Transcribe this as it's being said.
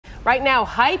Right now,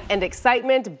 hype and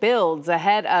excitement builds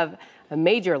ahead of a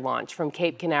major launch from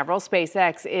Cape Canaveral.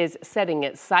 SpaceX is setting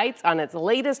its sights on its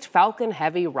latest Falcon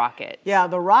Heavy rocket. Yeah,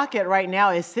 the rocket right now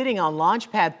is sitting on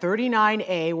Launch Pad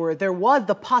 39A, where there was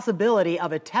the possibility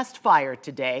of a test fire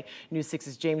today. News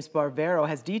 6's James Barbero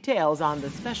has details on the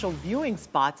special viewing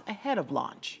spots ahead of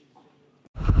launch.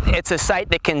 It's a site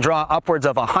that can draw upwards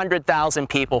of 100,000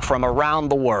 people from around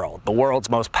the world's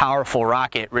most powerful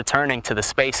rocket returning to the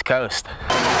Space Coast.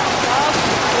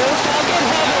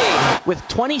 With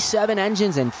 27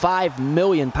 engines and 5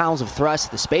 million pounds of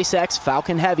thrust, the SpaceX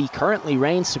Falcon Heavy currently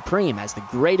reigns supreme as the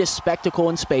greatest spectacle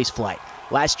in spaceflight.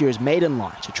 Last year's maiden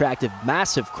launch attracted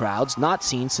massive crowds not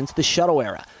seen since the shuttle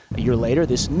era. A year later,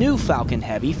 this new Falcon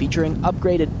Heavy, featuring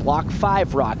upgraded Block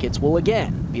 5 rockets, will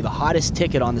again be the hottest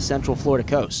ticket on the Central Florida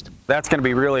coast. That's going to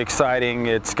be really exciting.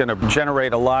 It's going to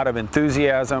generate a lot of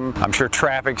enthusiasm. I'm sure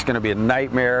traffic's going to be a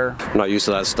nightmare. I'm not used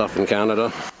to that stuff in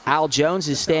Canada. Al Jones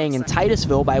is staying in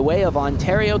Titusville by way of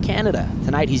Ontario, Canada.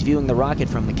 Tonight he's viewing the rocket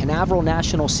from the Canaveral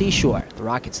National Seashore. The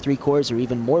rocket's 3 cores are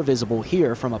even more visible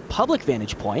here from a public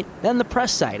vantage point than the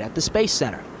press site at the Space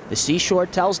Center. The Seashore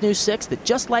tells News 6 that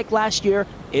just like last year,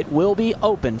 it will be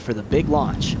open for the big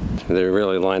launch. They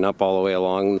really line up all the way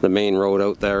along the main road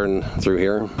out there and through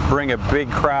here. Bring a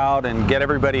big crowd and get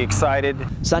everybody excited.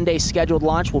 Sunday's scheduled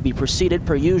launch will be preceded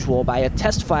per usual by a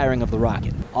test firing of the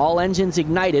rocket. All engines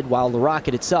ignited while the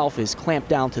rocket itself is clamped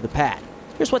down to the pad.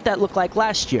 Here's what that looked like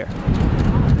last year.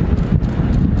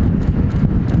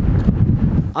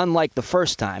 Unlike the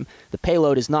first time, the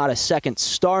payload is not a second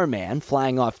Starman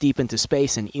flying off deep into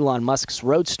space in Elon Musk's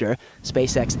Roadster.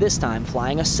 SpaceX this time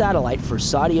flying a satellite for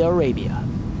Saudi Arabia.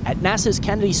 At NASA's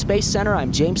Kennedy Space Center,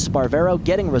 I'm James Sparvero,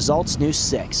 getting results, News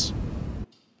 6.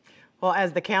 Well,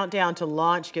 as the countdown to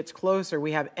launch gets closer,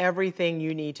 we have everything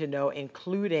you need to know,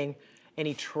 including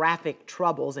any traffic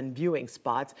troubles and viewing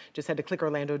spots. Just head to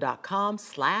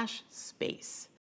clickorlando.com/space.